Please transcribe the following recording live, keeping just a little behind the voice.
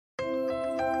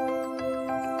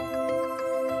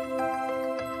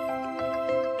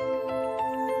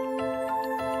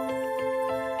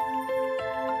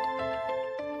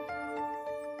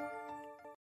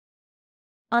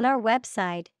On our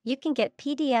website, you can get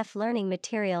PDF learning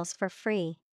materials for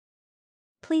free.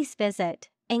 Please visit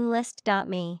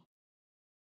englist.me.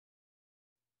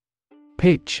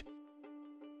 Pitch.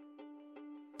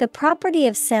 The property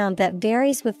of sound that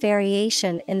varies with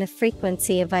variation in the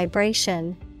frequency of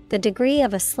vibration, the degree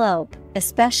of a slope,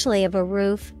 especially of a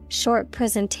roof, short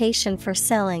presentation for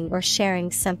selling or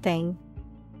sharing something.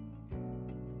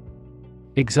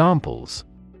 Examples: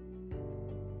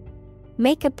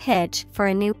 Make a pitch for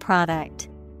a new product.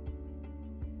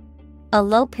 A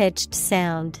low-pitched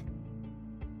sound.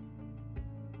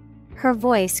 Her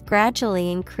voice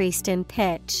gradually increased in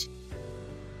pitch.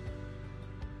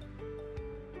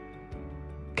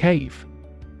 Cave.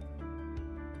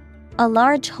 A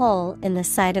large hole in the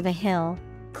side of a hill,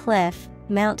 cliff,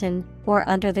 mountain, or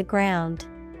under the ground.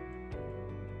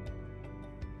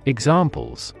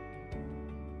 Examples: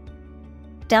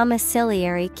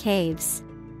 Domiciliary caves.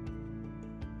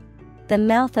 The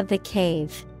mouth of the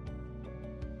cave.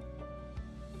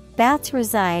 Bats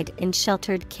reside in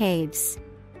sheltered caves.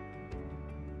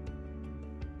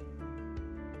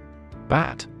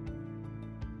 Bat.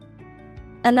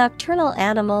 A nocturnal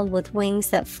animal with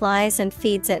wings that flies and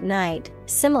feeds at night,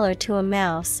 similar to a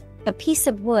mouse, a piece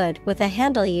of wood with a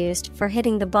handle used for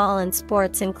hitting the ball in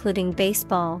sports including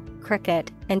baseball,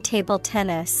 cricket, and table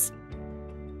tennis.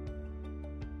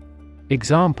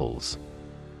 Examples: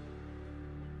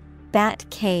 Bat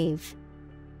cave.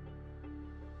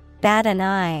 Bat an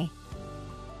eye.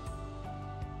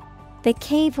 The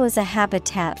cave was a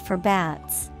habitat for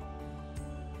bats.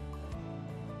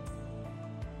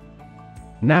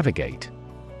 Navigate.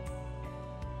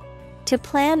 To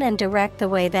plan and direct the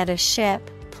way that a ship,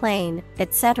 plane,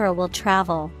 etc. will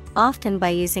travel, often by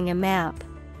using a map.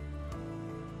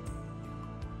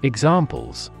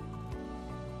 Examples: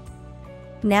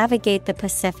 Navigate the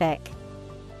Pacific.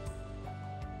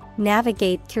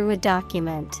 Navigate through a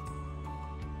document.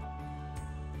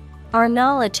 Our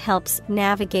knowledge helps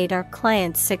navigate our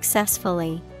clients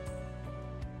successfully.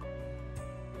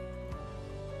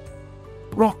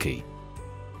 Rocky.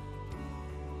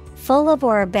 Full of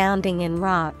or abounding in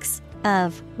rocks,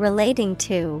 of, relating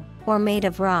to, or made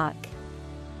of rock.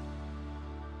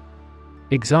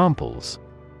 Examples: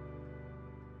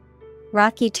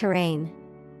 Rocky terrain.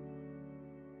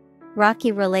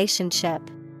 Rocky relationship.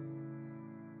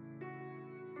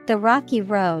 The rocky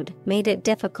road made it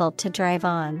difficult to drive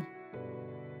on.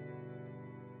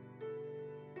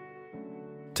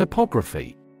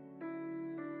 Topography.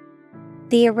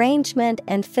 The arrangement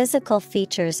and physical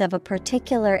features of a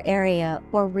particular area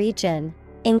or region,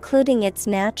 including its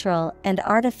natural and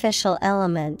artificial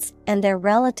elements and their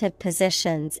relative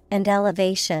positions and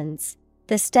elevations.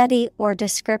 The study or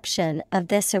description of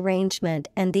this arrangement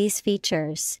and these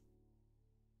features.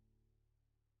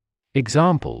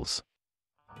 Examples: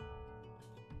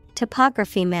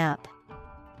 Topography map.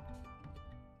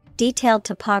 Detailed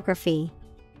topography.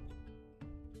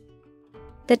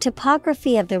 The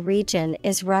topography of the region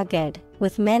is rugged,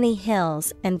 with many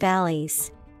hills and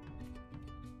valleys.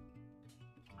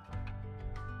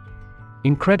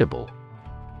 Incredible.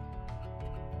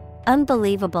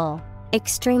 Unbelievable,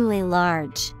 extremely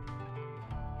large.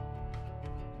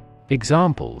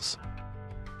 Examples: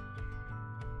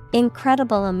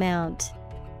 Incredible amount.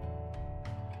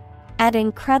 At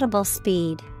incredible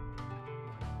speed.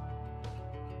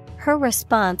 Her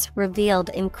response revealed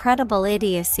incredible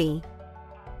idiocy.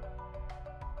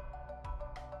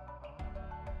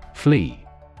 Flee.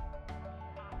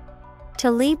 To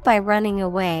leave by running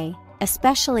away,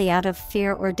 especially out of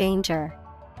fear or danger.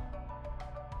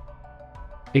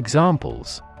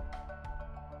 Examples: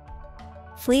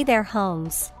 Flee their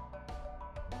homes.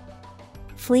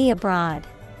 Flee abroad.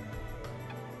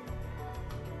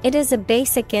 It is a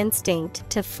basic instinct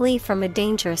to flee from a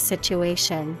dangerous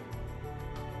situation.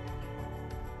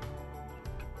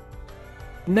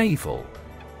 Naval.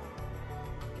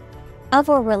 Of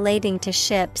or relating to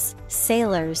ships,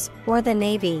 sailors, or the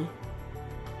Navy.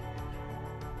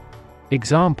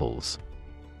 Examples: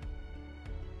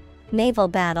 Naval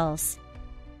battles.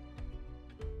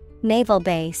 Naval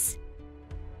base.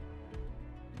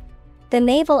 The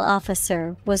naval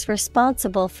officer was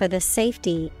responsible for the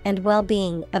safety and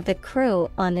well-being of the crew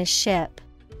on his ship.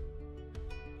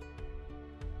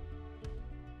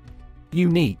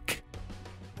 Unique.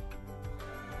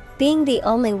 Being the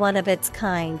only one of its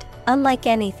kind, unlike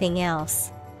anything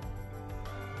else.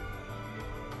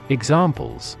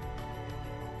 Examples: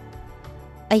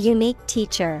 A unique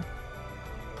teacher.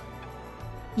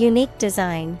 Unique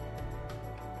design.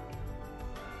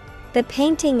 The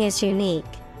painting is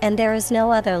unique, and there is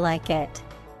no other like it.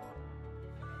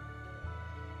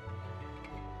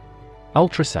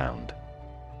 Ultrasound.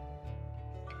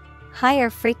 Higher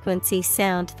frequency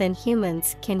sound than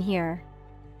humans can hear.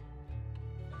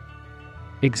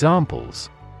 Examples: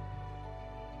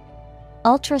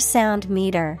 Ultrasound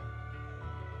meter.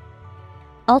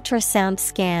 Ultrasound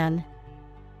scan.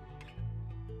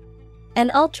 An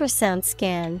ultrasound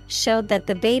scan showed that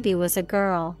the baby was a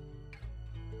girl.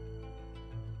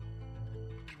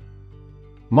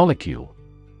 Molecule.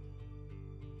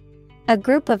 A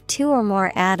group of two or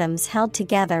more atoms held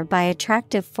together by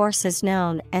attractive forces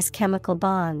known as chemical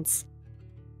bonds.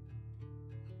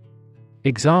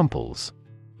 Examples: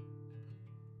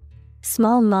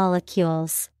 Small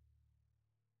molecules.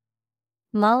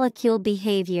 Molecule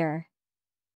behavior.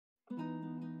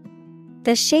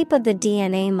 The shape of the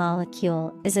DNA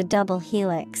molecule is a double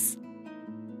helix.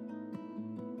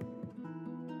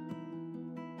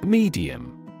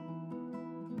 Medium.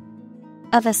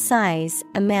 Of a size,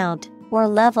 amount, or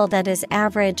level that is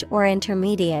average or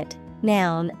intermediate.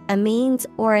 Noun, a means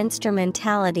or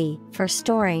instrumentality for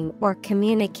storing or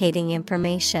communicating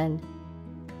information.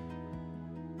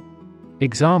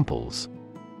 Examples: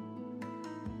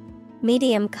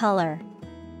 Medium color.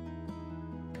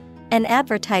 An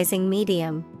advertising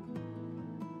medium.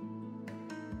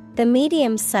 The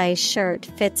medium-sized shirt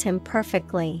fits him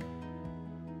perfectly.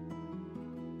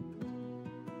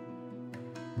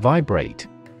 Vibrate.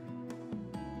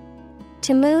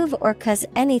 To move or cause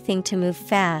anything to move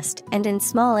fast and in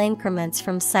small increments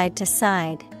from side to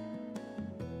side.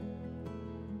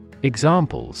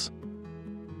 Examples: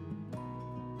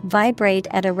 Vibrate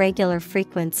at a regular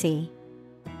frequency.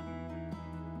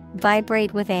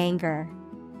 Vibrate with anger.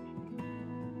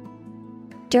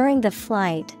 During the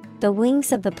flight, the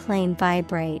wings of the plane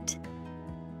vibrate.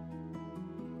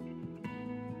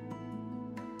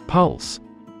 Pulse.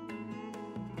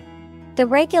 The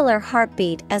regular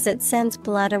heartbeat as it sends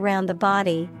blood around the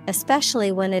body,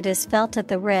 especially when it is felt at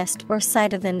the wrist or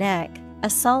side of the neck, a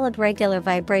solid regular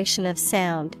vibration of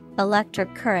sound,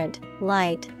 electric current,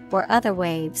 light, or other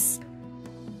waves.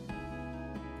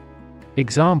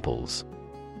 Examples: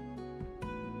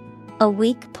 A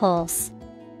weak pulse.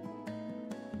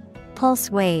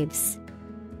 Pulse waves.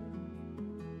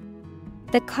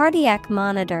 The cardiac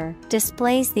monitor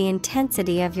displays the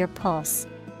intensity of your pulse.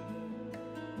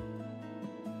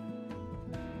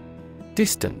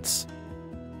 Distance.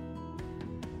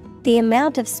 The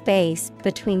amount of space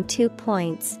between 2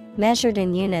 points, measured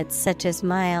in units such as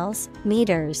miles,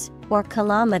 meters, or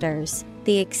kilometers,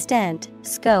 the extent,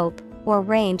 scope, or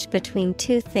range between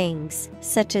two things,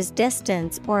 such as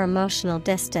distance or emotional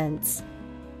distance.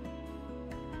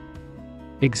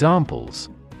 Examples: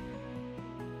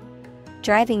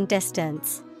 Driving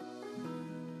distance.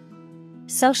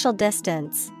 Social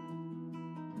distance.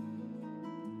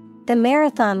 The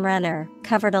marathon runner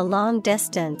covered a long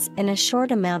distance in a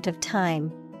short amount of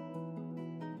time.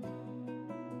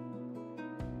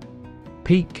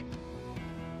 Peak.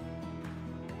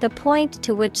 The point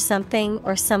to which something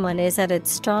or someone is at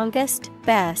its strongest,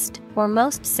 best, or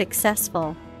most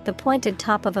successful, the pointed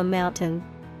top of a mountain.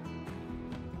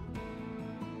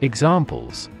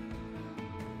 Examples: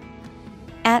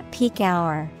 At peak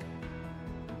hour.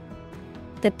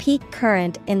 The peak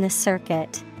current in the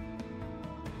circuit.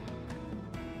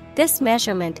 This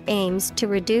measurement aims to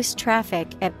reduce traffic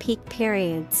at peak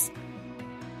periods.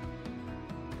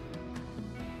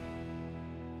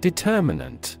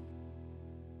 Determinant.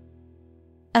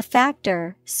 A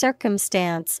factor,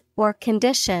 circumstance, or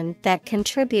condition that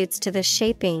contributes to the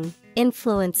shaping,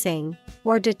 influencing,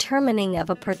 or determining of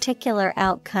a particular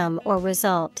outcome or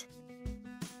result.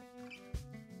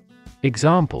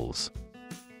 Examples: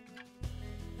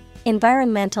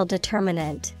 Environmental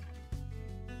determinant.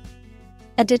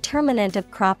 A determinant of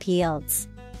crop yields.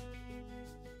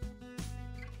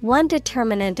 One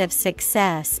determinant of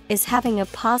success is having a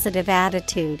positive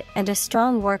attitude and a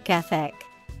strong work ethic.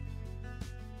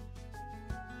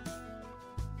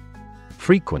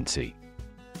 Frequency.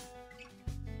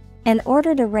 An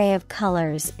ordered array of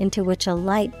colors into which a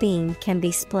light beam can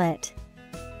be split.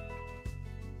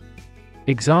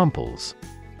 Examples: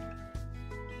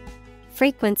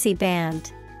 Frequency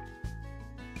band.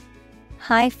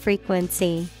 High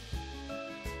frequency.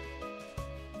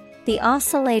 The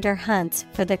oscillator hunts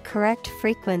for the correct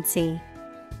frequency.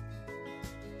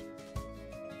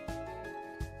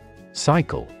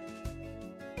 Cycle.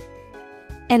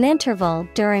 An interval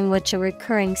during which a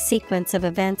recurring sequence of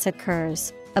events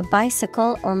occurs, a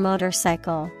bicycle or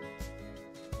motorcycle.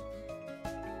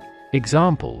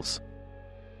 Examples: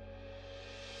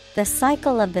 The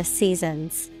cycle of the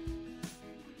seasons.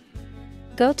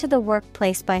 Go to the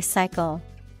workplace by cycle.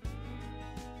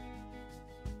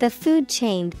 The food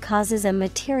chain causes a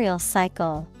material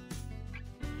cycle.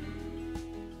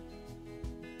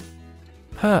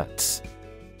 Hertz.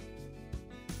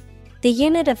 The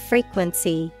unit of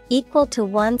frequency, equal to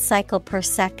 1 cycle per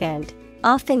second,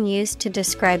 often used to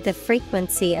describe the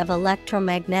frequency of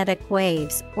electromagnetic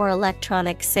waves or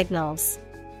electronic signals.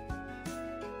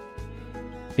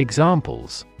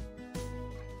 Examples: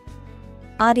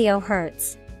 audio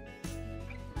hertz,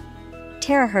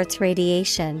 terahertz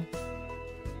radiation.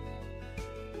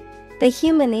 The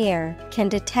human ear can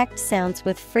detect sounds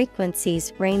with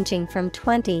frequencies ranging from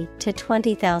 20 to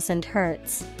 20,000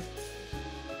 hertz.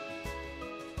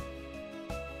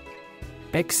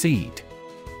 Exceed.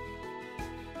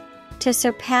 To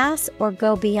surpass or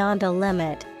go beyond a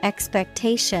limit,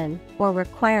 expectation, or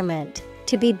requirement,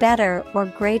 to be better or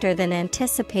greater than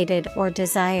anticipated or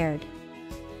desired.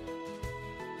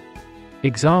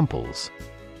 Examples: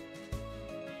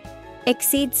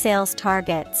 exceed sales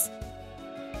targets,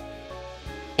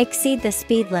 exceed the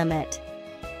speed limit.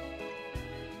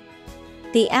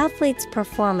 The athlete's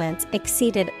performance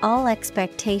exceeded all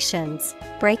expectations,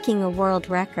 breaking a world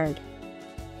record.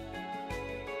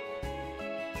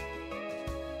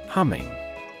 Humming.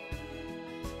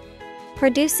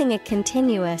 Producing a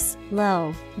continuous,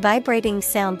 low, vibrating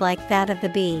sound like that of the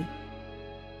bee.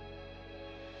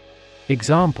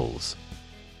 Examples: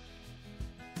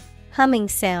 humming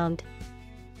sound,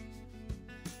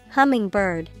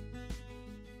 hummingbird.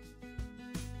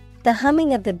 The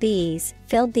humming of the bees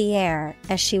filled the air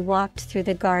as she walked through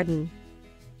the garden.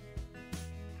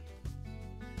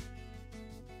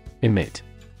 Emit.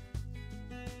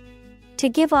 To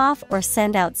give off or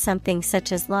send out something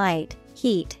such as light,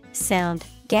 heat, sound,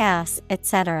 gas,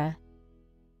 etc.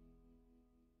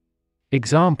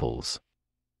 Examples: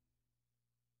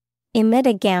 emit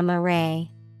a gamma ray,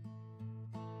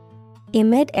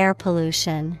 emit air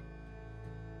pollution.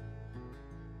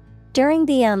 During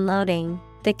the unloading,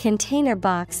 the container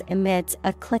box emits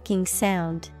a clicking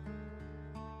sound.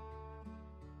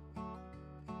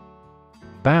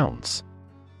 Bounce.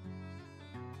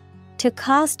 To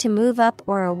cause to move up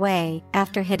or away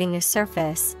after hitting a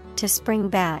surface, to spring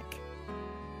back.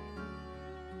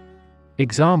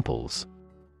 Examples: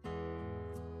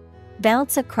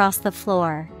 bounce across the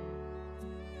floor,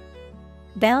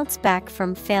 bounce back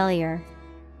from failure.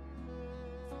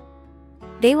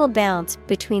 They will bounce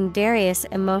between various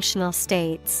emotional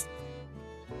states.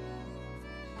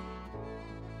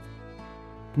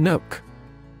 Nook.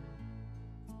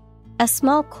 A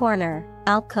small corner,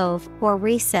 alcove, or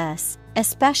recess,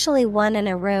 especially one in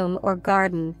a room or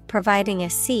garden, providing a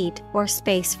seat or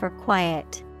space for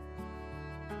quiet.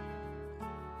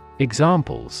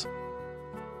 Examples: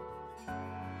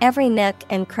 every nook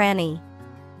and cranny,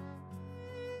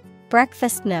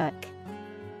 breakfast nook.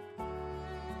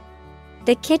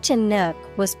 The kitchen nook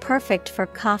was perfect for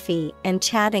coffee and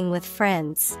chatting with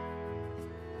friends.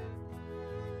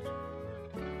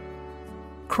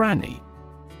 Cranny.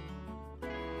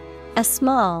 A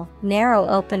small, narrow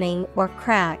opening or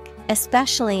crack,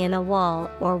 especially in a wall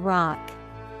or rock.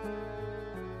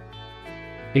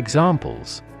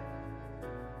 Examples: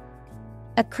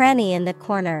 a cranny in the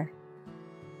corner.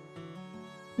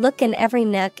 Look in every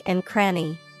nook and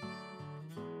cranny.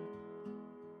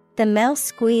 The mouse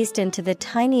squeezed into the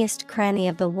tiniest cranny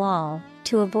of the wall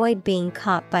to avoid being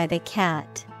caught by the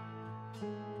cat.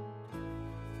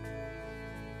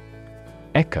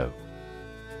 Echo.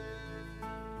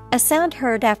 A sound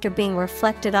heard after being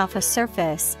reflected off a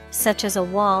surface, such as a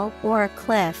wall or a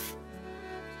cliff.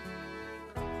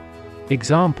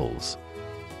 Examples: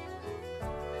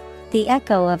 the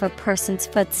echo of a person's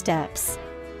footsteps.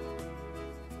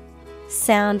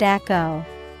 Sound echo.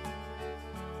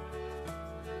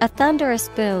 A thunderous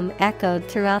boom echoed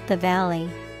throughout the valley.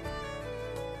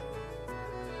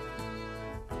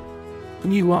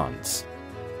 Nuance.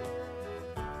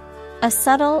 A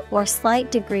subtle or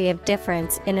slight degree of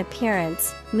difference in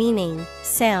appearance, meaning,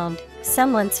 sound,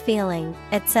 someone's feeling,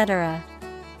 etc.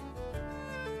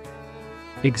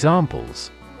 Examples: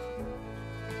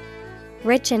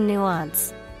 rich in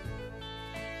nuance.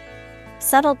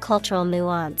 Subtle cultural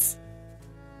nuance.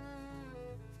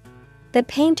 The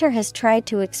painter has tried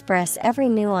to express every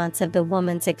nuance of the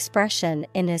woman's expression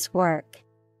in his work.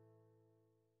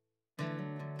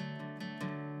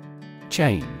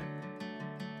 Chain.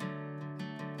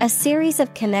 A series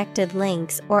of connected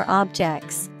links or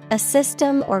objects, a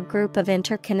system or group of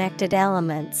interconnected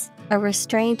elements, a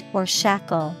restraint or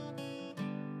shackle.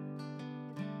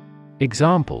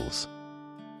 Examples: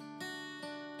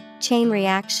 chain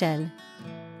reaction.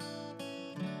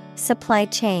 Supply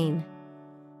chain.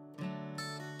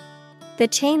 The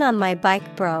chain on my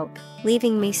bike broke,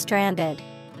 leaving me stranded.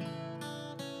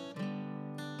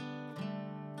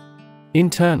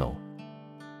 Internal.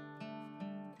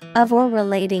 Of or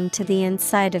relating to the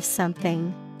inside of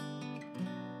something.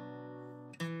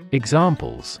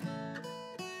 Examples: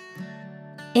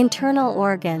 Internal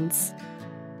organs.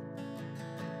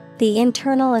 The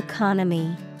internal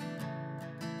economy.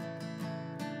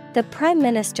 The Prime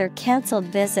Minister cancelled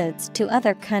visits to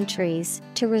other countries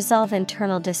to resolve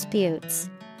internal disputes.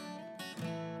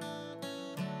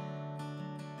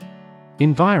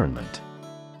 Environment.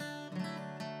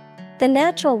 The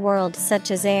natural world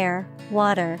such as air,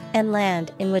 water, and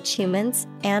land in which humans,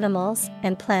 animals,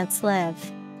 and plants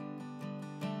live.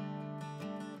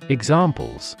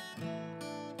 Examples: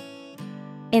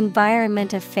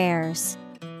 Environment affairs.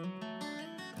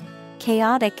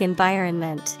 Chaotic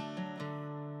environment.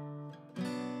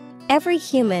 Every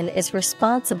human is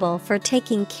responsible for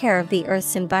taking care of the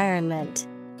Earth's environment.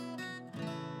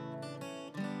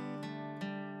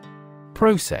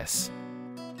 Process.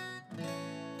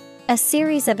 A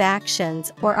series of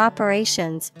actions or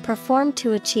operations performed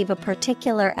to achieve a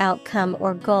particular outcome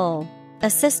or goal. A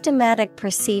systematic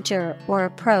procedure or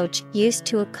approach used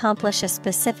to accomplish a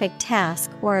specific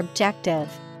task or objective.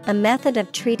 A method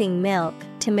of treating milk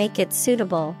to make it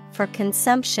suitable for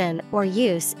consumption or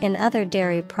use in other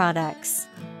dairy products.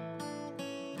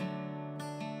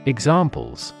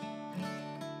 Examples: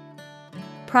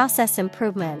 Process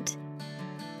improvement.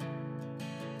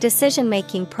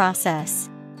 Decision-making process.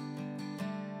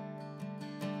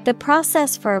 The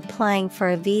process for applying for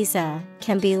a visa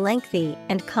can be lengthy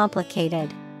and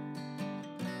complicated.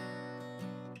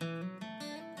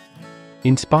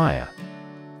 Inspire.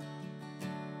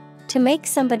 To make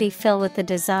somebody feel with the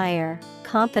desire,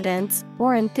 confidence,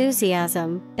 or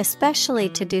enthusiasm, especially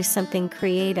to do something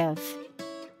creative.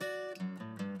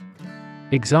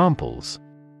 Examples: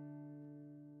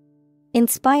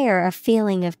 Inspire a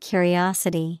feeling of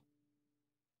curiosity.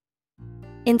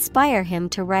 Inspire him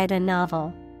to write a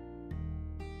novel.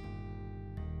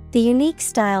 The unique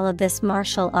style of this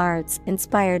martial arts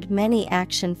inspired many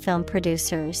action film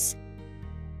producers.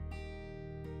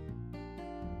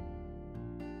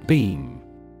 Beam.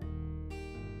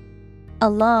 A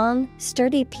long,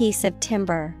 sturdy piece of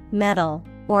timber, metal,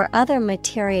 or other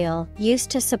material used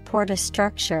to support a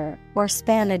structure or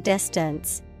span a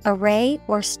distance, a ray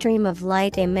or stream of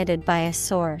light emitted by a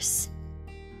source.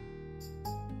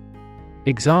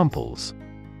 Examples: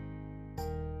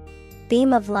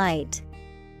 Beam of light.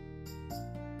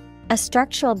 A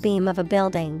structural beam of a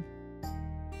building.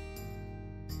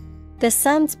 The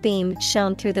sun's beam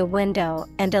shone through the window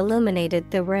and illuminated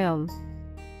the room.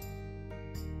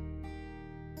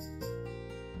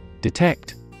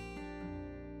 Detect.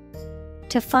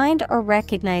 To find or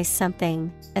recognize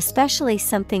something, especially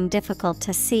something difficult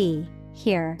to see,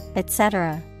 hear,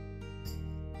 etc.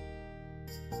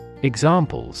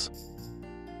 Examples: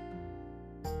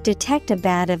 Detect a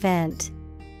bad event.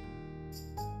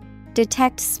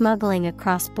 Detect smuggling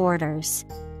across borders.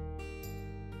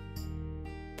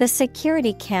 The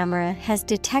security camera has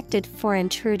detected 4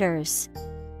 intruders.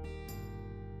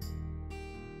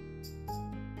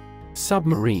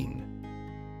 Submarine.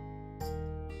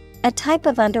 A type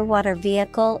of underwater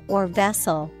vehicle or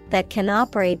vessel that can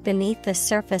operate beneath the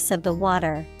surface of the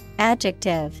water.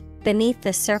 Adjective, beneath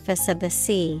the surface of the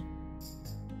sea.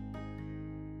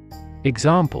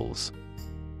 Examples: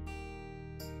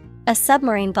 A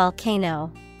submarine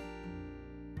volcano.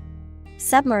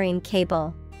 Submarine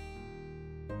cable.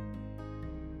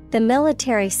 The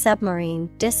military submarine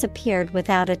disappeared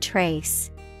without a trace.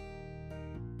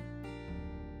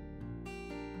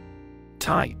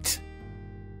 Tight.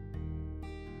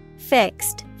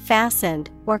 Fixed, fastened,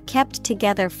 or kept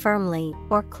together firmly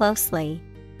or closely.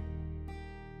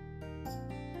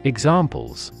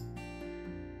 Examples: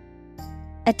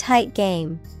 A tight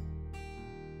game.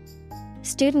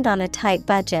 Student on a tight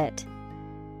budget.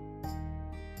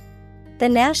 The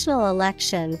national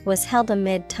election was held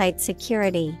amid tight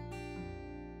security.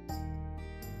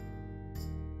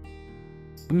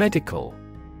 Medical.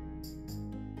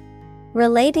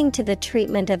 Relating to the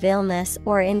treatment of illness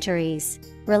or injuries,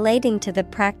 relating to the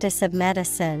practice of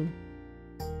medicine.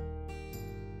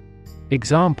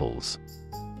 Examples: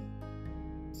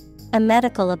 A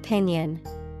medical opinion.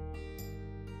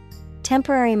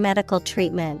 Temporary medical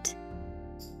treatment.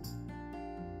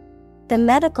 The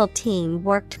medical team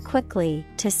worked quickly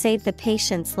to save the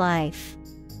patient's life.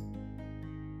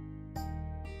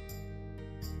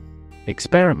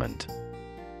 Experiment.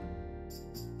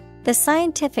 The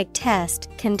scientific test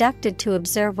conducted to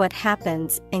observe what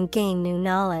happens and gain new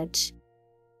knowledge.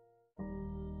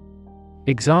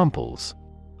 Examples: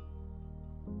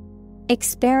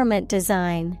 Experiment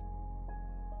design.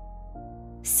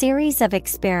 Series of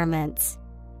experiments.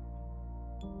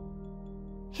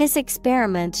 His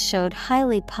experiments showed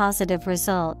highly positive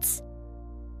results.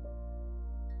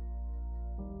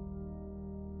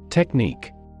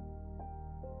 Technique.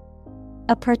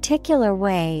 A particular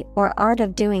way or art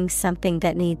of doing something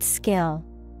that needs skill.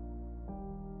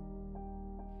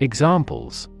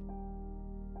 Examples.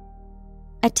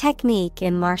 A technique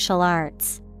in martial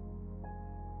arts.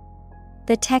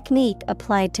 The technique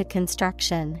applied to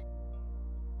construction.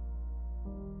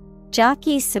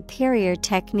 Jockey's superior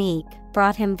technique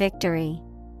brought him victory.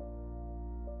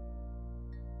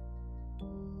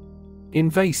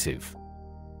 Invasive.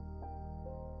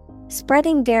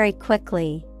 Spreading very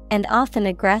quickly, and often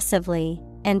aggressively,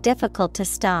 and difficult to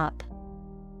stop.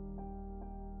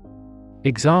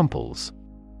 Examples.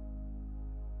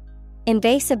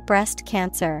 Invasive breast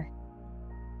cancer.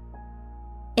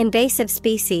 Invasive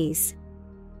species.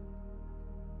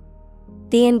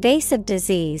 The invasive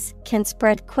disease can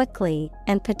spread quickly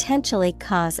and potentially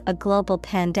cause a global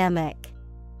pandemic.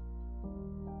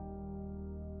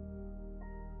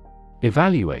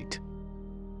 Evaluate.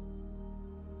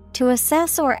 To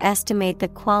assess or estimate the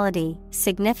quality,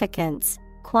 significance,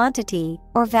 quantity,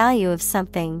 or value of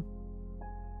something.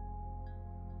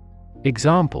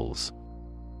 Examples.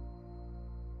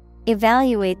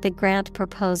 Evaluate the grant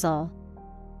proposal.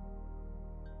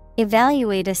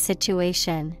 Evaluate a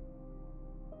situation.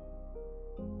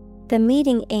 The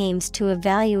meeting aims to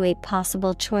evaluate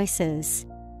possible choices.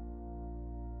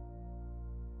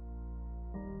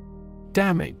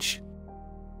 Damage.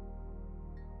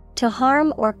 To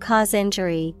harm or cause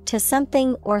injury to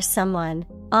something or someone,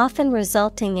 often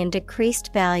resulting in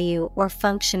decreased value or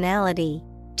functionality.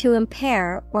 To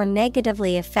impair or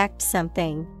negatively affect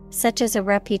something, such as a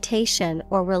reputation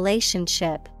or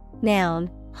relationship.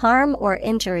 Noun, harm or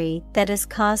injury that is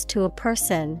caused to a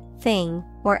person, thing,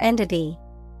 or entity.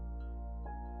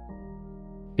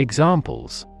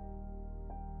 Examples.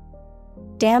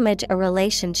 Damage a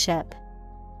relationship.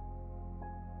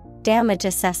 Damage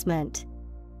assessment.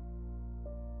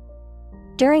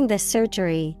 During the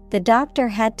surgery, the doctor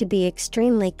had to be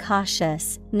extremely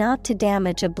cautious not to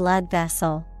damage a blood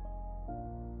vessel.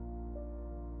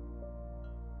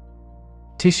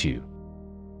 Tissue.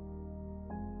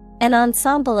 An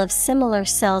ensemble of similar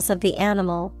cells of the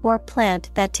animal or plant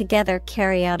that together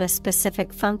carry out a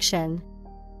specific function.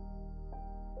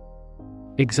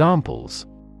 Examples.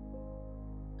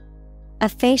 A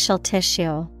facial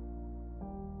tissue.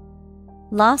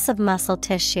 Loss of muscle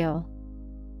tissue.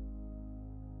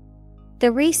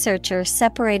 The researcher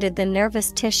separated the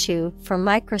nervous tissue for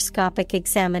microscopic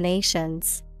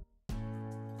examinations.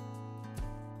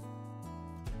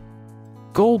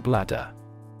 Gallbladder.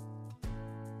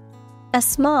 A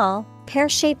small,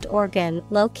 pear-shaped organ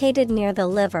located near the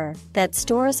liver that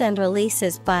stores and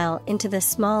releases bile into the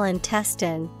small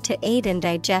intestine to aid in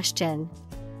digestion.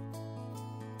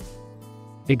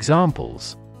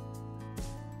 Examples.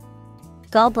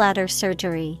 Gallbladder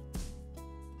surgery.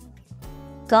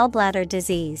 Gallbladder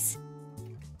disease.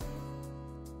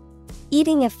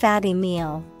 Eating a fatty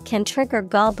meal can trigger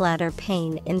gallbladder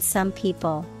pain in some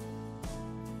people.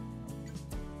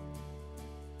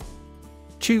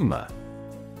 Tumor.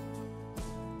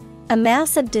 A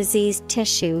mass of diseased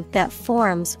tissue that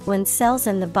forms when cells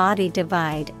in the body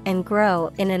divide and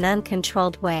grow in an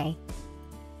uncontrolled way.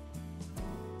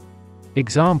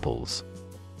 Examples.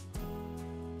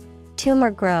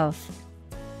 Tumor growth.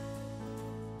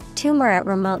 Tumor at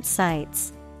remote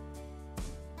sites.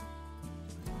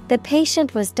 The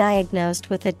patient was diagnosed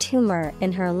with a tumor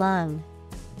in her lung.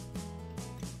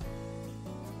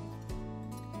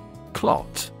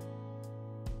 Clot.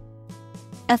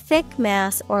 A thick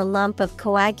mass or lump of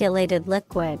coagulated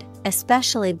liquid,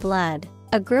 especially blood,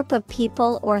 a group of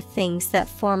people or things that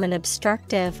form an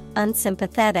obstructive,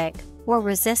 unsympathetic, or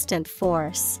resistant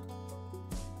force.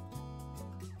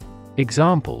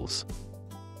 Examples.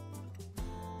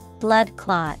 Blood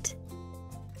clot.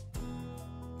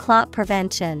 Clot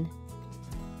prevention.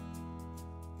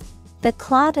 The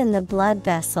clot in the blood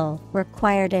vessel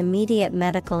required immediate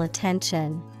medical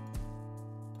attention.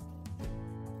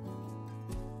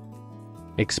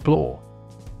 Explore.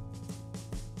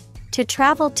 To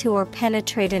travel to or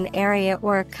penetrate an area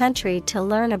or a country to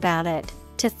learn about it,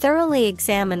 to thoroughly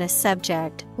examine a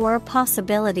subject or a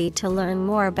possibility to learn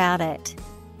more about it.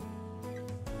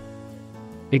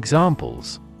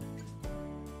 Examples.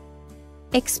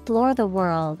 Explore the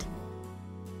world.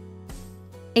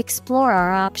 Explore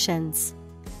our options.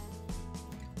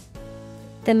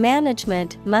 The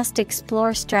management must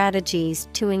explore strategies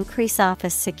to increase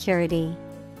office security.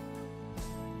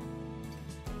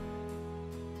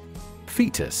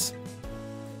 Fetus.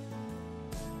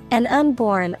 An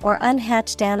unborn or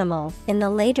unhatched animal in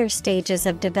the later stages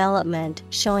of development,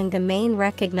 showing the main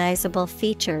recognizable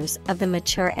features of the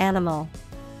mature animal.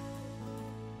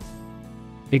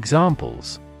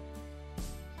 Examples: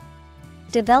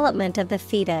 development of the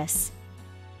fetus,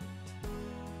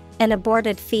 an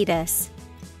aborted fetus.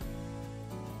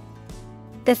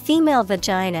 The female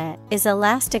vagina is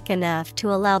elastic enough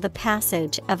to allow the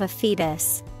passage of a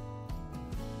fetus.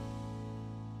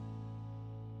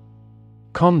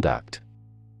 Conduct.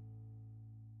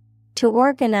 To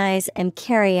organize and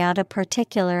carry out a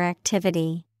particular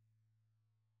activity.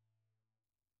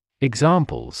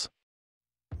 Examples: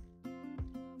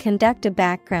 conduct a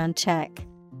background check,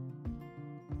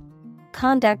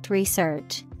 conduct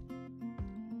research.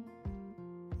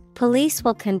 Police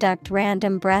will conduct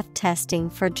random breath testing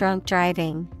for drunk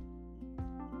driving.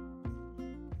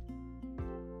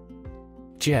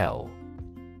 Gel.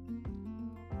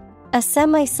 A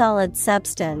semi-solid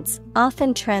substance,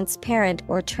 often transparent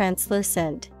or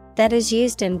translucent, that is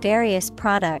used in various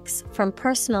products from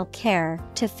personal care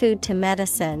to food to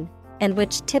medicine, and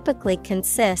which typically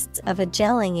consists of a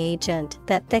gelling agent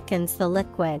that thickens the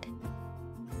liquid.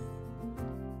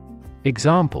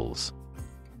 Examples: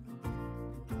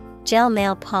 gel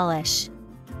nail polish,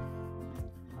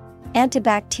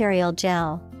 antibacterial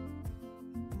gel.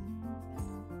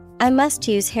 I must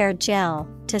use hair gel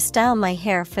to style my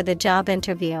hair for the job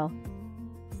interview.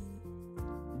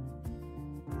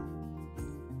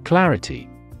 Clarity.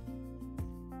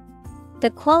 The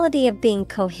quality of being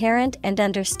coherent and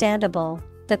understandable,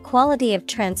 the quality of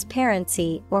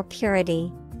transparency or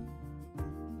purity.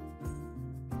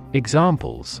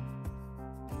 Examples: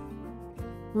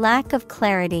 lack of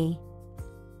clarity,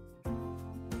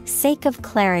 sake of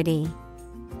clarity.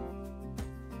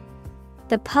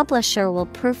 The publisher will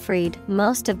proofread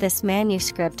most of this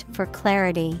manuscript for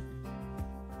clarity.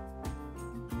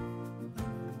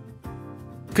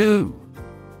 Goo.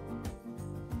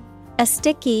 A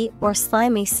sticky or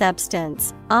slimy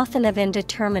substance, often of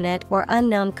indeterminate or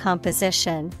unknown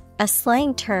composition, a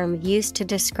slang term used to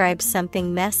describe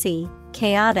something messy,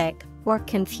 chaotic, or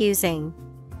confusing.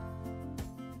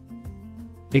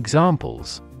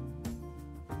 Examples: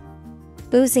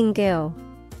 boozing goo,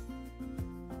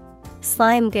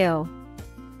 slime goo.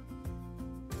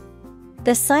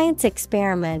 The science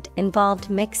experiment involved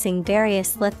mixing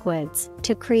various liquids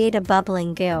to create a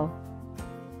bubbling goo.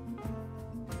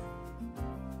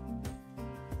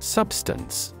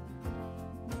 Substance.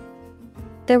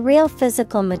 The real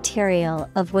physical material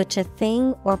of which a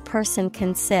thing or person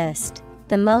consists,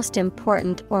 the most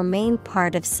important or main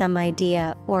part of some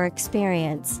idea or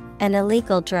experience, an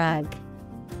illegal drug.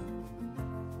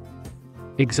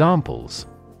 Examples: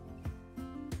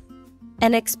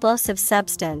 an explosive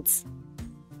substance,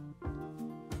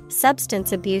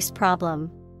 substance abuse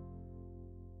problem.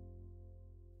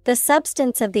 The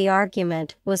substance of the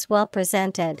argument was well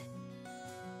presented.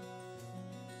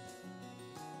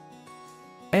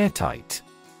 Airtight.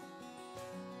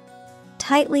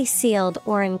 Tightly sealed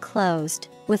or enclosed,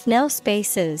 with no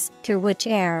spaces through which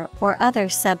air or other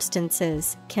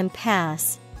substances can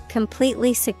pass,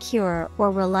 completely secure or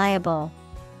reliable.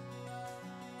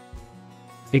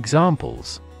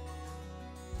 Examples: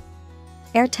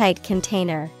 airtight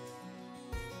container,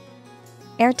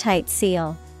 airtight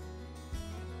seal.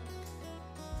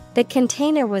 The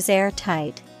container was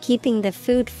airtight, keeping the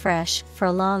food fresh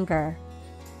for longer.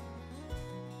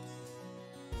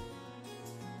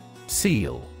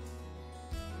 Seal.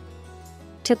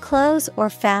 To close or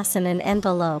fasten an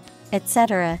envelope,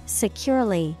 etc.,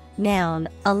 securely. Noun,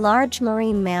 a large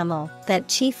marine mammal that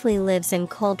chiefly lives in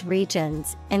cold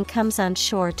regions and comes on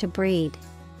shore to breed.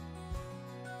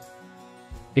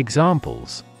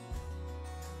 Examples: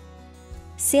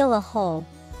 seal a hole,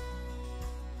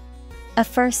 a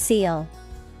fur seal.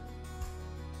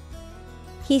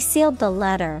 He sealed the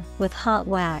letter with hot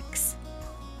wax.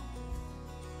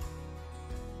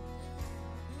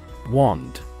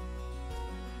 Wand.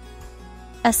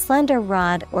 A slender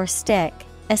rod or stick,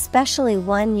 especially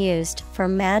one used for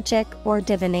magic or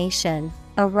divination,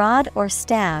 a rod or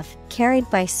staff carried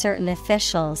by certain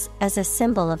officials as a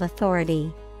symbol of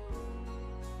authority.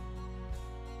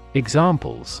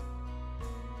 Examples: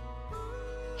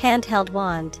 handheld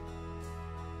wand,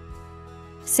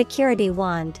 security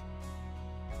wand.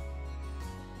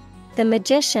 The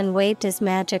magician waved his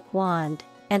magic wand,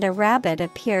 and a rabbit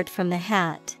appeared from the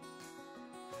hat.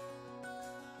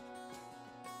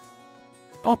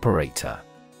 Operator.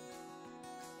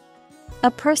 A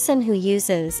person who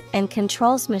uses and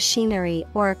controls machinery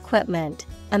or equipment,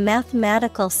 a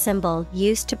mathematical symbol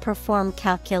used to perform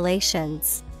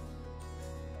calculations.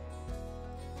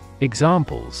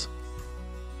 Examples: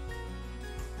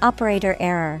 operator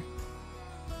error,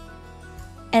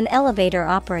 an elevator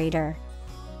operator.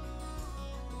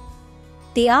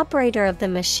 The operator of the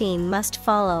machine must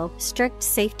follow strict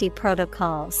safety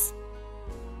protocols.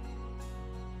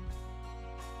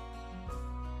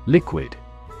 Liquid.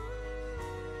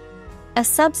 A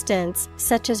substance,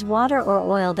 such as water or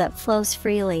oil, that flows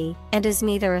freely and is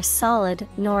neither a solid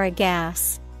nor a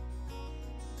gas.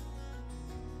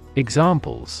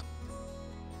 Examples: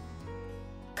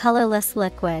 colorless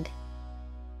liquid,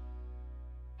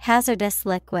 hazardous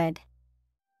liquid.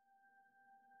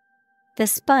 The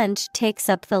sponge takes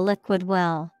up the liquid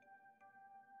well.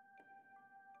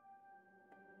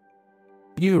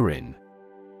 Urine.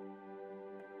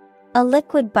 A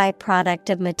liquid byproduct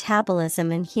of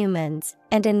metabolism in humans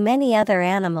and in many other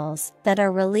animals that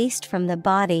are released from the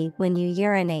body when you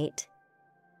urinate.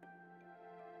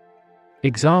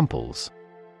 Examples: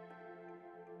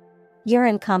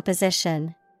 urine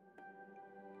composition,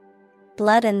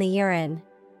 blood in the urine.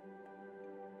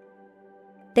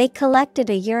 They collected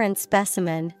a urine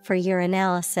specimen for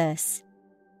urinalysis.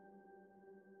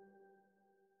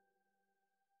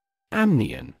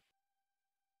 Amnion.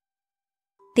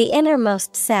 The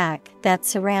innermost sac that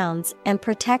surrounds and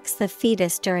protects the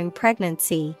fetus during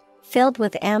pregnancy, filled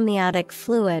with amniotic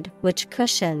fluid which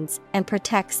cushions and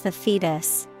protects the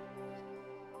fetus.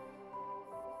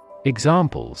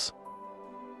 Examples: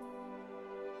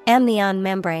 amnion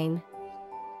membrane,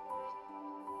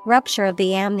 rupture of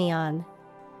the amnion.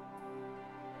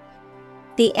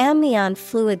 The amnion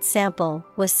fluid sample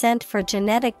was sent for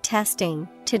genetic testing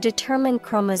to determine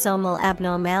chromosomal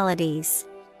abnormalities.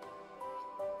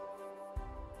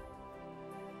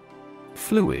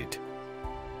 Fluid.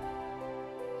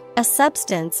 A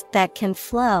substance that can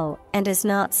flow and is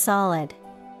not solid.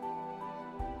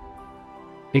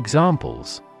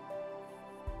 Examples: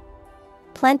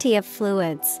 plenty of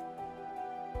fluids,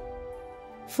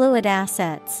 fluid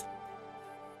assets.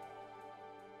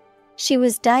 She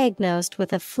was diagnosed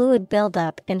with a fluid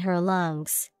buildup in her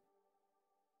lungs.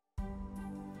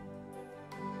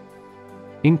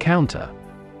 Encounter.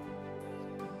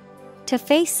 To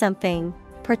face something,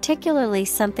 particularly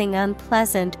something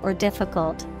unpleasant or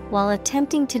difficult, while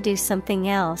attempting to do something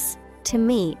else, to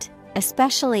meet,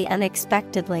 especially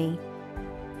unexpectedly.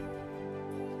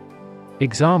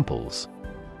 Examples: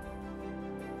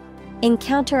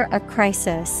 encounter a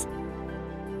crisis,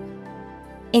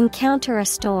 encounter a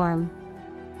storm.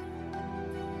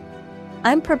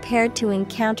 I'm prepared to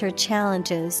encounter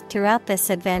challenges throughout this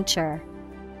adventure.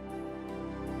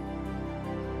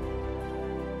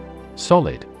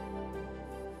 Solid.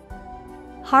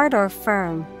 Hard or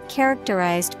firm,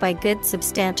 characterized by good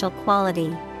substantial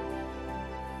quality.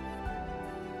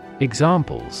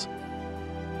 Examples: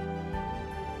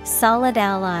 solid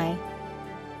ally,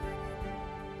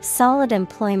 solid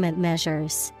employment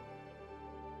measures.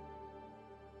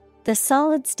 The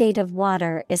solid state of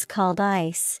water is called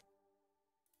ice.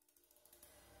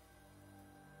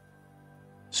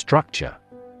 Structure.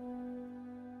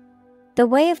 The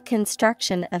way of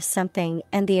construction of something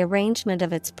and the arrangement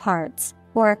of its parts,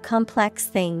 or a complex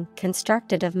thing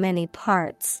constructed of many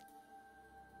parts.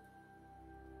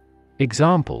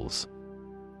 Examples: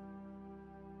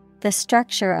 the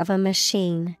structure of a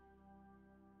machine,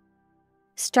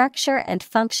 structure and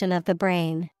function of the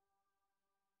brain.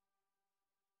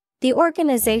 The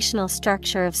organizational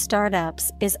structure of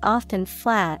startups is often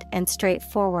flat and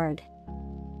straightforward.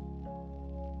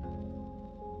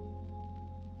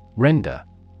 Render.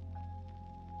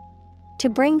 To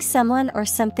bring someone or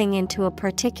something into a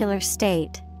particular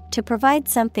state, to provide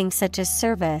something such as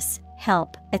service,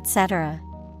 help, etc.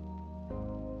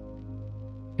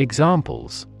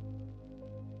 Examples: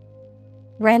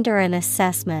 render an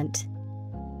assessment,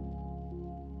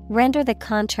 render the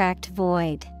contract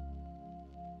void.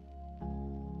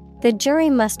 The jury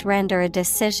must render a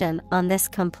decision on this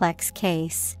complex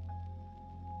case.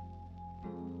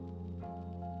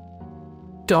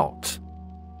 Dot.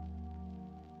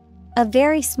 A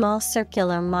very small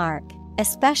circular mark,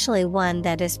 especially one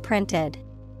that is printed.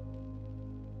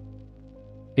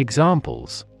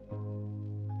 Examples: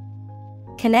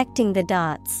 connecting the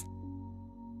dots,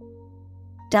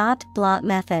 dot blot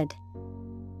method.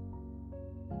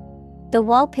 The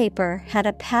wallpaper had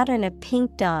a pattern of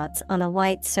pink dots on a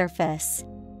white surface.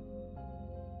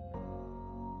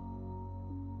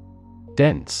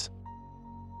 Dense.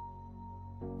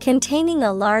 Containing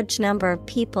a large number of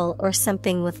people or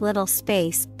something with little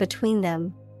space between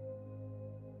them.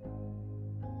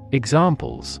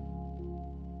 Examples: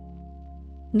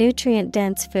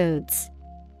 nutrient-dense foods,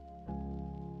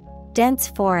 dense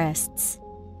forests.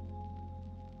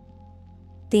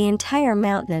 the entire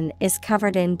mountain is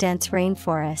covered in dense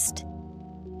rainforest.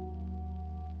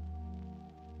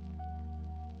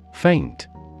 Faint.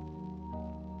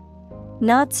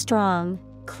 Not strong,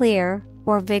 clear,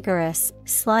 or vigorous,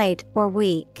 slight or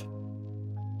weak.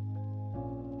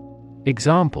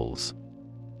 Examples: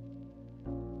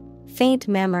 Faint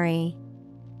memory.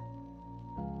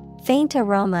 Faint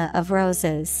aroma of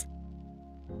roses.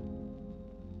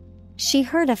 She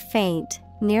heard a faint,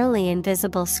 nearly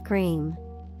invisible scream.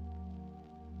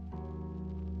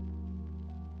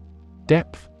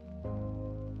 Depth.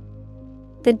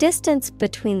 The distance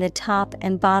between the top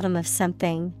and bottom of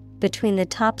something, between the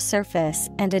top surface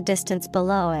and a distance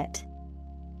below it.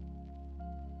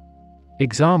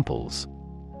 Examples: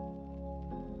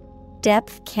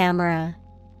 Depth camera.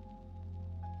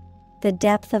 The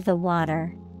depth of the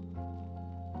water.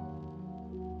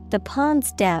 The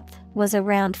pond's depth was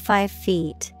around 5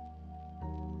 feet.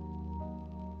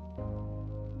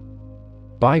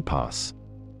 Bypass.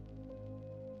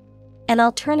 An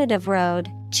alternative road,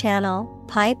 channel,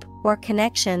 pipe, or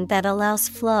connection that allows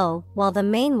flow while the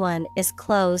main one is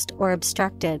closed or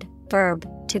obstructed. Verb,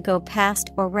 to go past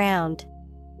or round.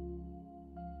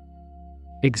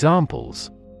 Examples: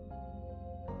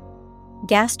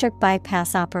 Gastric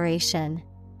bypass operation.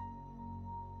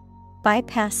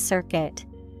 Bypass circuit.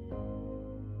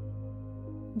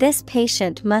 This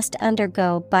patient must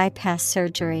undergo bypass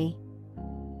surgery.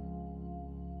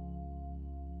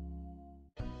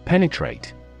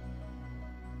 Penetrate.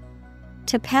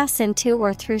 To pass into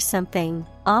or through something,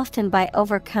 often by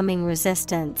overcoming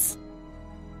resistance.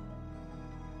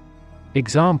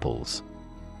 Examples: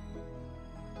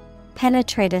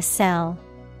 Penetrate a cell.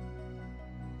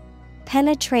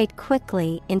 Penetrate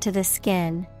quickly into the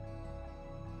skin.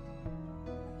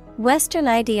 Western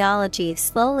ideology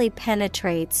slowly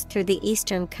penetrates through the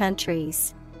Eastern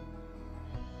countries.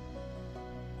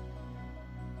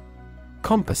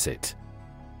 Composite.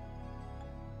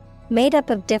 Made up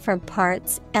of different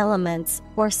parts, elements,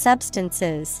 or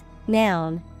substances.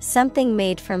 Noun, something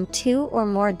made from two or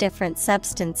more different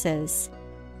substances.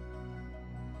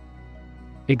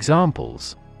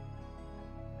 Examples: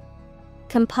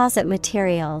 Composite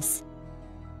materials.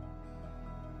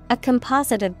 A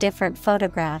composite of different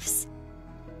photographs.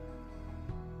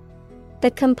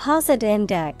 The composite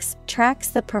index tracks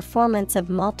the performance of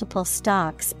multiple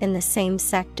stocks in the same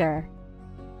sector.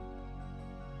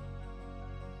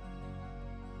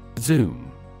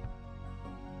 Zoom.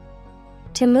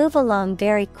 To move along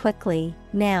very quickly.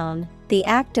 Noun, the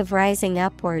act of rising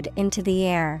upward into the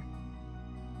air.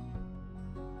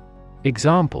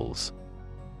 Examples: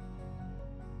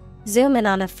 Zoom in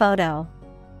on a photo.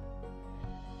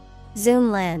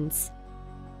 Zoom lens.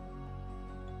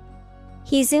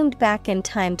 He zoomed back in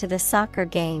time to the soccer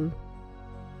game.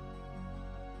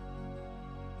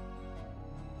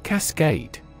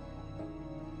 Cascade.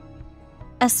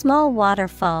 A small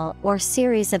waterfall or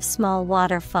series of small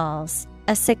waterfalls,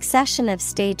 a succession of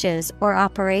stages or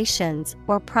operations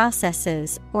or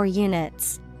processes or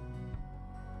units.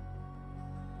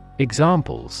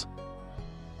 Examples: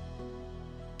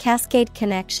 Cascade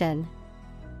connection.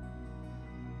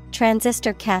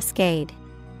 Transistor cascade.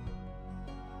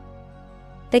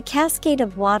 The cascade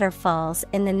of waterfalls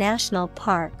in the national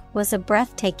park was a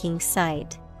breathtaking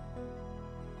sight.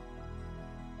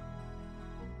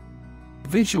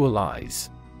 Visualize.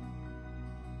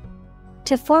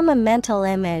 To form a mental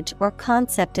image or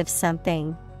concept of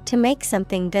something, to make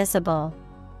something visible.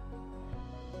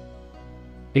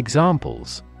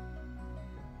 Examples: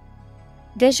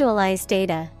 Visualize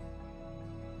data.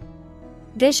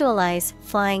 Visualize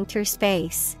flying through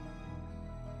space.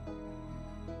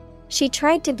 She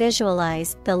tried to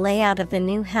visualize the layout of the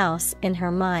new house in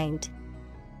her mind.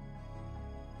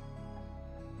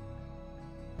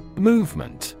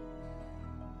 Movement.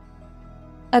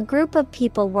 A group of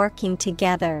people working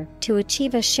together to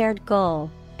achieve a shared goal,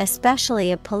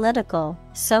 especially a political,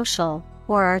 social,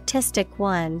 or artistic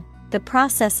one, the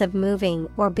process of moving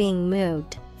or being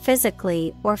moved,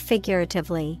 physically or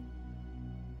figuratively.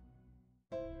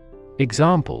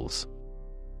 Examples: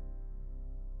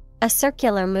 A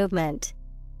circular movement.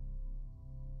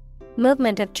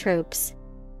 Movement of troops.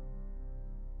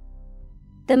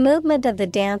 The movement of the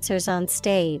dancers on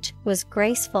stage was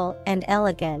graceful and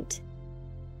elegant.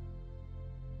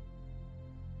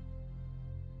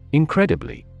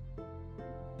 Incredibly.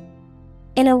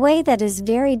 In a way that is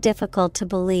very difficult to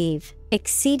believe,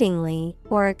 exceedingly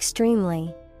or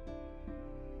extremely.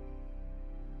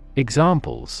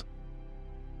 Examples: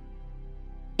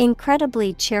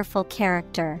 Incredibly cheerful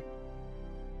character.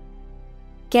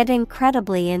 Get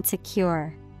incredibly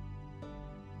insecure.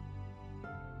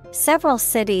 Several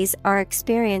cities are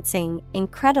experiencing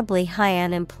incredibly high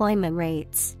unemployment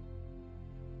rates.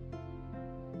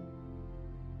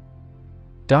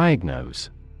 Diagnose.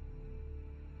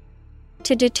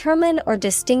 To determine or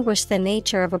distinguish the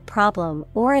nature of a problem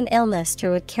or an illness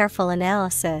through a careful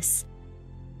analysis.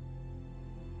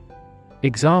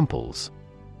 Examples.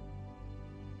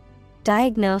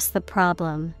 Diagnose the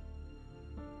problem.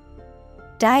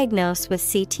 Diagnose with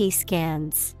CT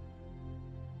scans.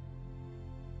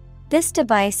 This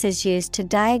device is used to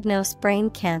diagnose brain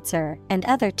cancer and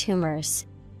other tumors.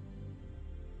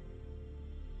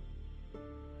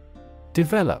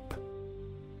 Develop.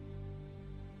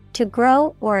 To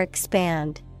grow or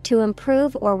expand, to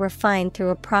improve or refine through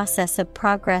a process of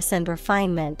progress and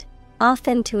refinement,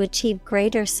 often to achieve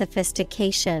greater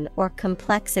sophistication or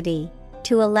complexity,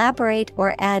 to elaborate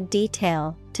or add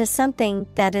detail to something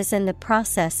that is in the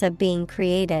process of being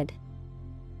created.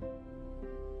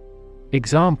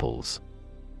 Examples.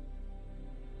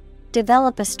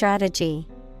 Develop a strategy.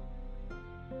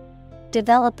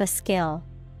 Develop a skill.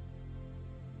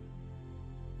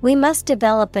 We must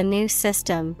develop a new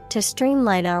system to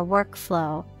streamline our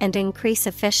workflow and increase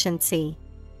efficiency.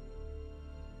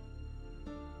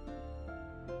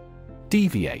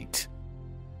 Deviate.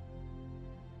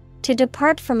 To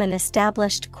depart from an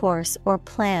established course or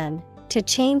plan, to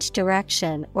change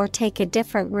direction or take a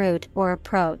different route or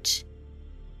approach.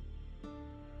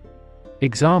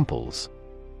 Examples.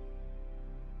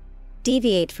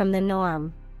 Deviate from the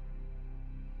norm.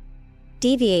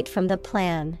 Deviate from the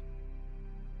plan.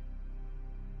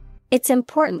 It's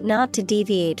important not to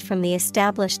deviate from the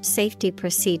established safety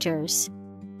procedures.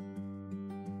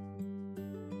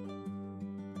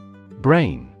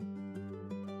 Brain.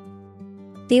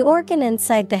 The organ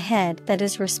inside the head that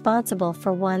is responsible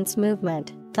for one's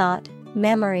movement, thought,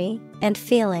 memory, and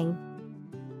feeling.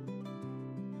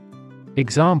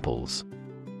 Examples.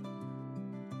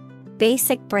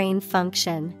 Basic brain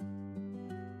function.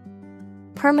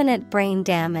 Permanent brain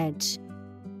damage.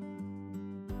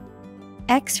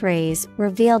 X-rays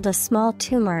revealed a small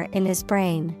tumor in his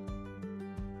brain.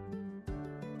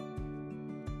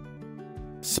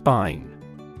 Spine.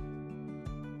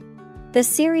 The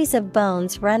series of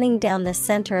bones running down the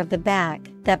center of the back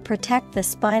that protect the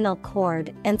spinal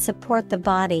cord and support the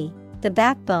body, the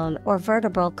backbone or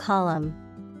vertebral column.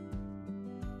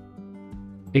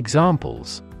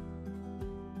 Examples.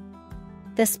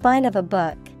 The spine of a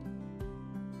book.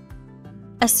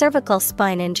 A cervical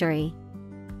spine injury.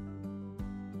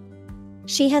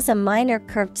 She has a minor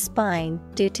curved spine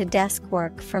due to desk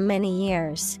work for many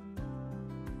years.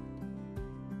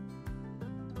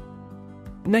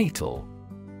 Natal.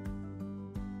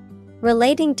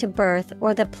 Relating to birth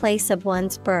or the place of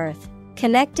one's birth,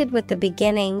 connected with the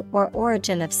beginning or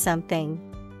origin of something.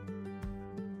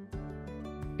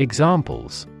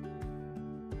 Examples.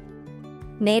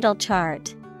 Natal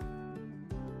chart.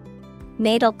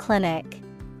 Natal clinic.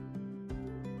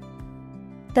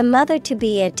 The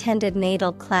mother-to-be attended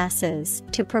natal classes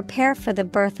to prepare for the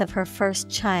birth of her first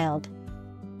child.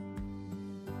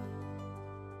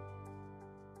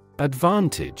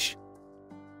 Advantage.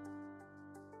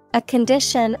 A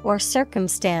condition or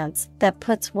circumstance that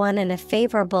puts one in a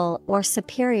favorable or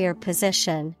superior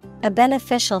position, a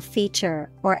beneficial feature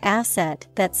or asset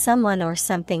that someone or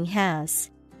something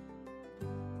has.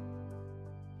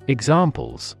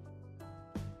 Examples.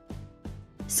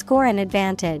 Score an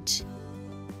advantage.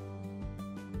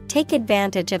 Take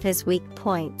advantage of his weak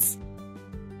points.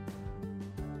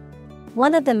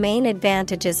 One of the main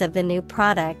advantages of the new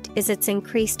product is its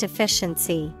increased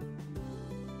efficiency.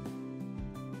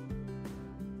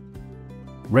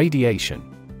 Radiation.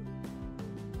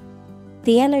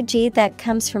 The energy that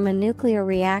comes from a nuclear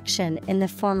reaction in the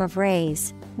form of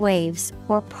rays, waves,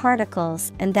 or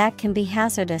particles, and that can be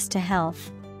hazardous to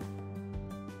health.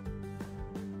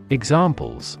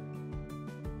 Examples.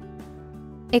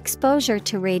 Exposure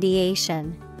to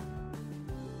radiation.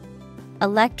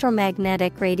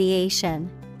 Electromagnetic radiation.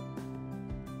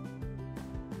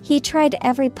 He tried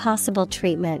every possible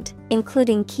treatment,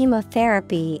 including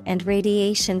chemotherapy and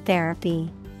radiation therapy.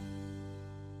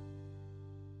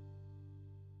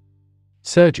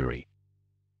 Surgery.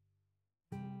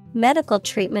 Medical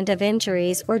treatment of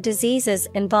injuries or diseases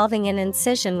involving an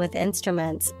incision with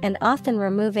instruments and often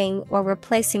removing or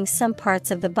replacing some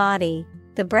parts of the body,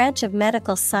 the branch of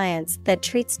medical science that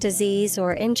treats disease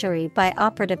or injury by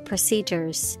operative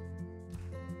procedures.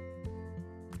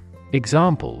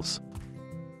 Examples.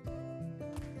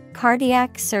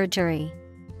 Cardiac surgery.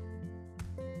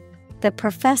 The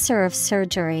professor of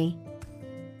surgery.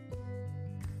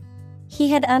 He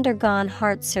had undergone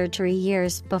heart surgery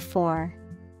years before.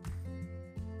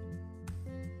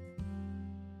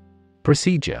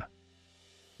 Procedure.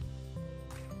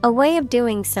 A way of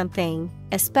doing something,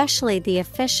 especially the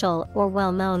official or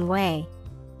well-known way.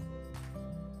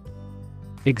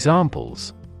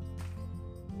 Examples.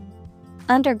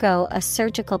 Undergo a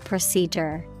surgical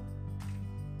procedure.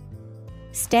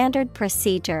 Standard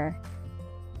procedure.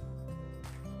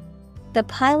 The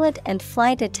pilot and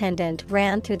flight attendant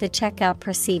ran through the checkout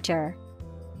procedure.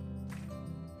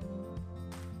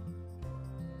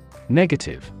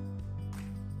 Negative.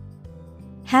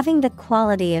 Having the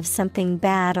quality of something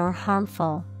bad or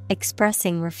harmful,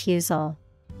 expressing refusal.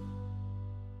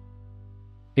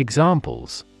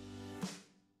 Examples.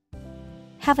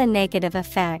 Have a negative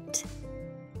effect.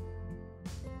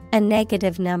 A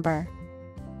negative number.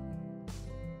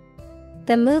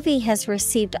 The movie has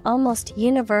received almost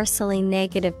universally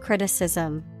negative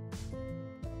criticism.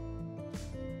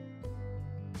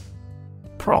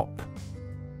 Prop.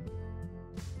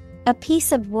 A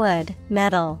piece of wood,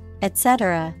 metal,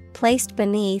 etc., placed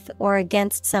beneath or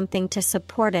against something to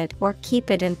support it or keep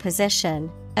it in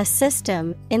position, a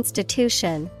system,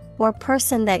 institution, or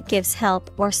person that gives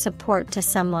help or support to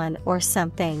someone or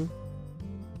something.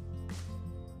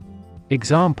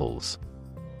 Examples.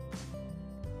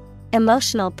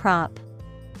 Emotional prop.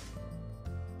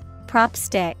 Prop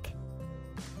stick.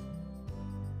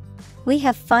 We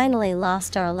have finally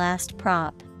lost our last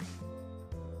prop.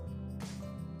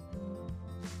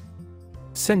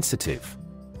 Sensitive.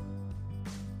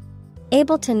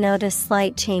 Able to notice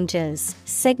slight changes,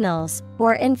 signals,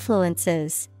 or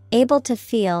influences. Able to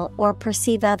feel or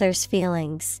perceive others'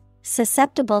 feelings.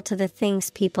 Susceptible to the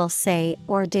things people say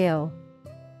or do.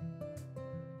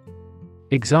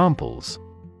 Examples.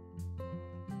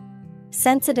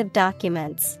 Sensitive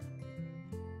documents.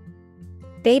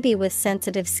 Baby with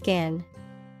sensitive skin.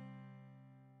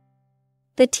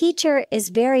 The teacher is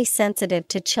very sensitive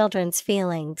to children's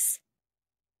feelings.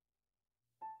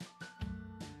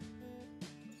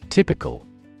 Typical.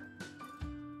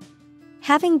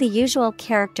 Having the usual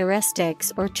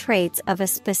characteristics or traits of a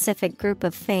specific group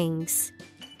of things.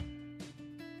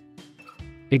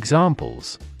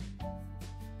 Examples.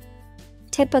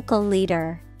 Typical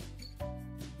leader.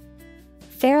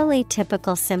 Fairly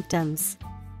typical symptoms.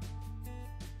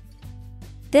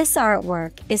 This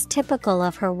artwork is typical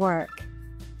of her work.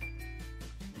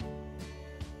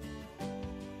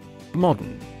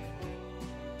 Modern.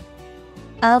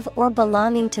 Of or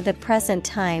belonging to the present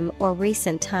time or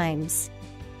recent times.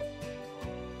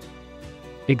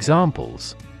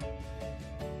 Examples.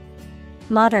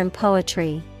 Modern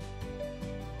poetry.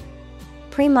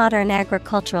 Pre-modern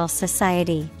agricultural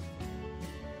society.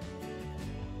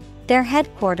 Their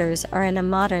headquarters are in a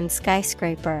modern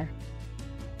skyscraper.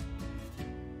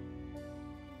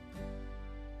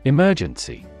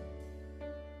 Emergency.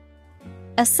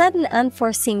 A sudden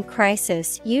unforeseen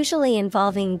crisis usually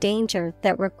involving danger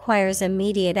that requires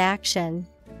immediate action.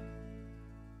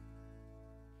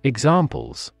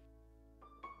 Examples.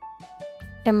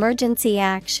 Emergency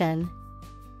action.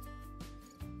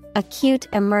 Acute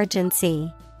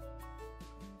emergency.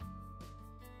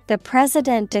 The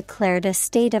president declared a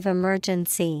state of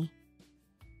emergency.